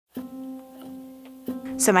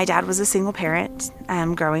So my dad was a single parent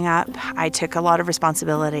growing up. I took a lot of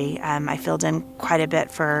responsibility. I filled in quite a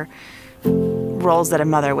bit for roles that a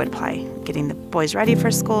mother would play, getting the boys ready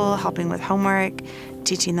for school, helping with homework,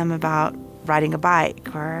 teaching them about riding a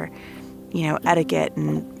bike or, etiquette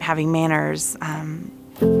and having manners.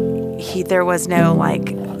 There was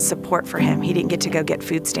no support for him. He didn't get to go get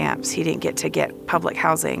food stamps. He didn't get to get public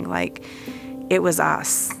housing. It was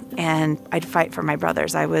us. And I'd fight for my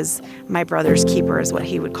brothers. I was my brother's keeper is what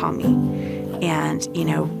he would call me. And,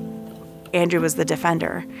 Andrew was the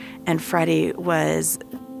defender and Freddy was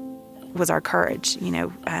our courage. He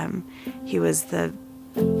was the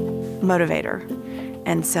motivator.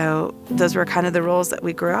 And so those were kind of the roles that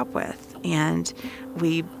we grew up with. And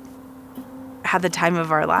we had the time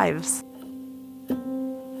of our lives.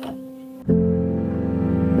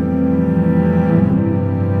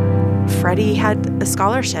 Freddy had a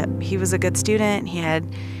scholarship. He was a good student. He had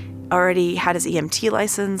already had his EMT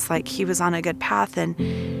license. He was on a good path.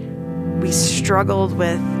 And we struggled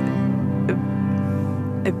with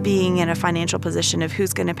being in a financial position of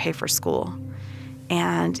who's going to pay for school.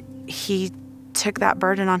 And he took that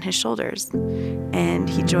burden on his shoulders. And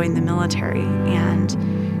he joined the military.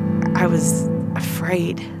 And I was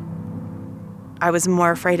afraid. I was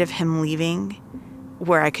more afraid of him leaving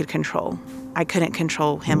where I could control. I couldn't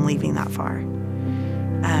control him leaving that far.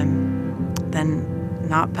 Then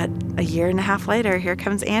not but a year and a half later, here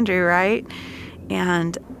comes Andrew, right?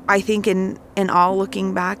 And I think in all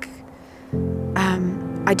looking back,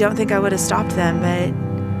 I don't think I would have stopped them, but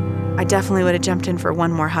I definitely would have jumped in for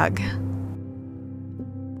one more hug.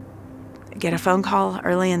 I get a phone call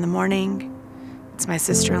early in the morning. It's my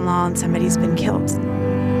sister-in-law and somebody's been killed.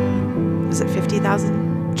 Was it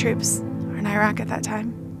 50,000 troops in Iraq at that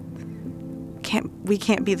time? We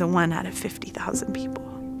can't be the one out of 50,000 people.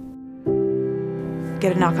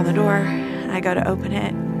 Get a knock on the door, and I go to open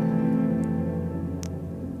it.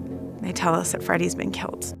 They tell us that Freddy's been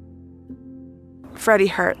killed. Freddy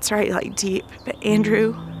hurts, right, deep, but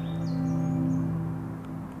Andrew,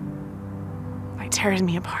 tears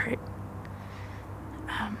me apart.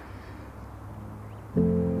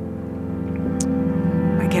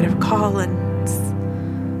 I get a call, and it's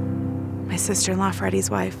my sister-in-law, Freddy's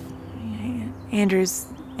wife. Andrew's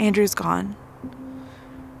gone.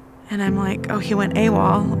 And I'm like, oh, he went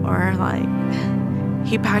AWOL, or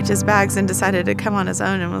he packed his bags and decided to come on his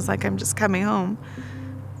own and was like, I'm just coming home.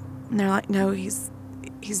 And they're like, no, he's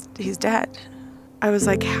dead. I was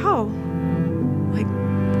like, how?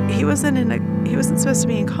 He wasn't supposed to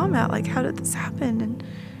be in combat. How did this happen? And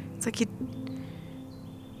it's like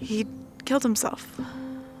he killed himself.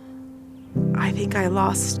 I think I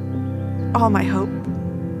lost all my hope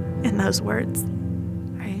in those words.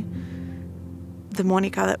 Right? The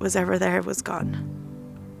Monica that was ever there was gone.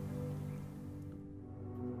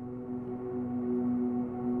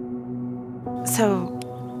 So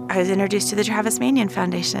I was introduced to the Travis Manion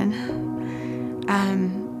Foundation.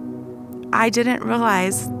 I didn't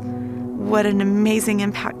realize what an amazing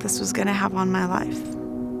impact this was going to have on my life.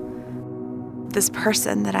 This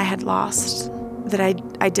person that I had lost, that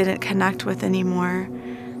I didn't connect with anymore,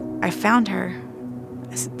 I found her.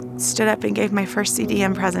 I stood up and gave my first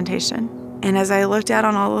CDM presentation. And as I looked out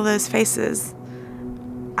on all of those faces,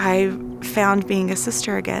 I found being a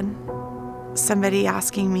sister again. Somebody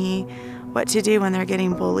asking me what to do when they're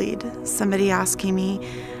getting bullied. Somebody asking me,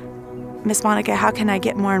 Miss Monica, how can I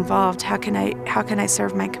get more involved? How can I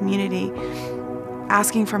serve my community?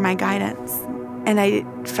 Asking for my guidance. And I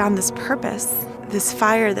found this purpose. This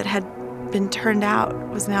fire that had been turned out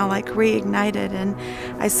was now reignited, and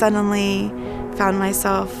I suddenly found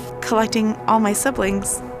myself collecting all my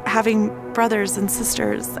siblings, having brothers and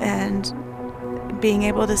sisters, and being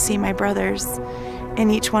able to see my brothers in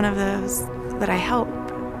each one of those that I help.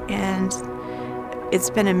 And it's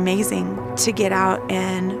been amazing to get out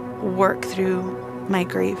and work through my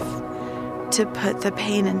grief, to put the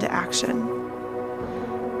pain into action,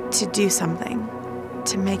 to do something,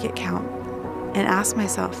 to make it count, and ask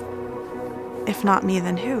myself, if not me,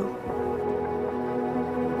 then who?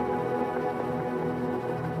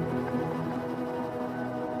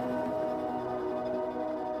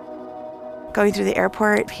 Going through the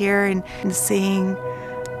airport here and seeing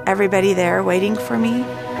everybody there waiting for me,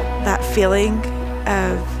 that feeling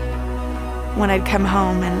of when I'd come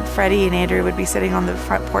home and Freddy and Andrew would be sitting on the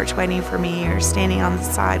front porch waiting for me or standing on the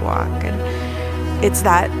sidewalk. And it's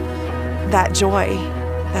that joy,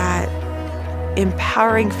 that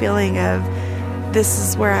empowering feeling of this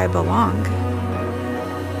is where I belong.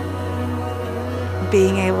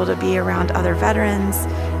 Being able to be around other veterans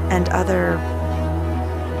and other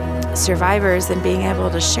survivors and being able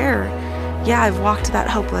to share Yeah, I've walked that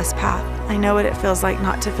hopeless path. I know what it feels like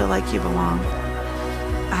not to feel like you belong.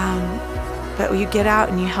 But you get out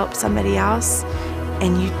and you help somebody else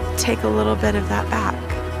and you take a little bit of that back.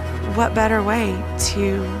 What better way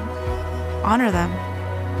to honor them,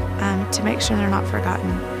 to make sure they're not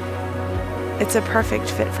forgotten? It's a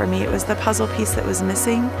perfect fit for me. It was the puzzle piece that was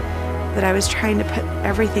missing, that I was trying to put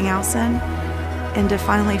everything else in, and to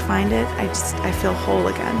finally find it, I feel whole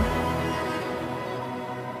again.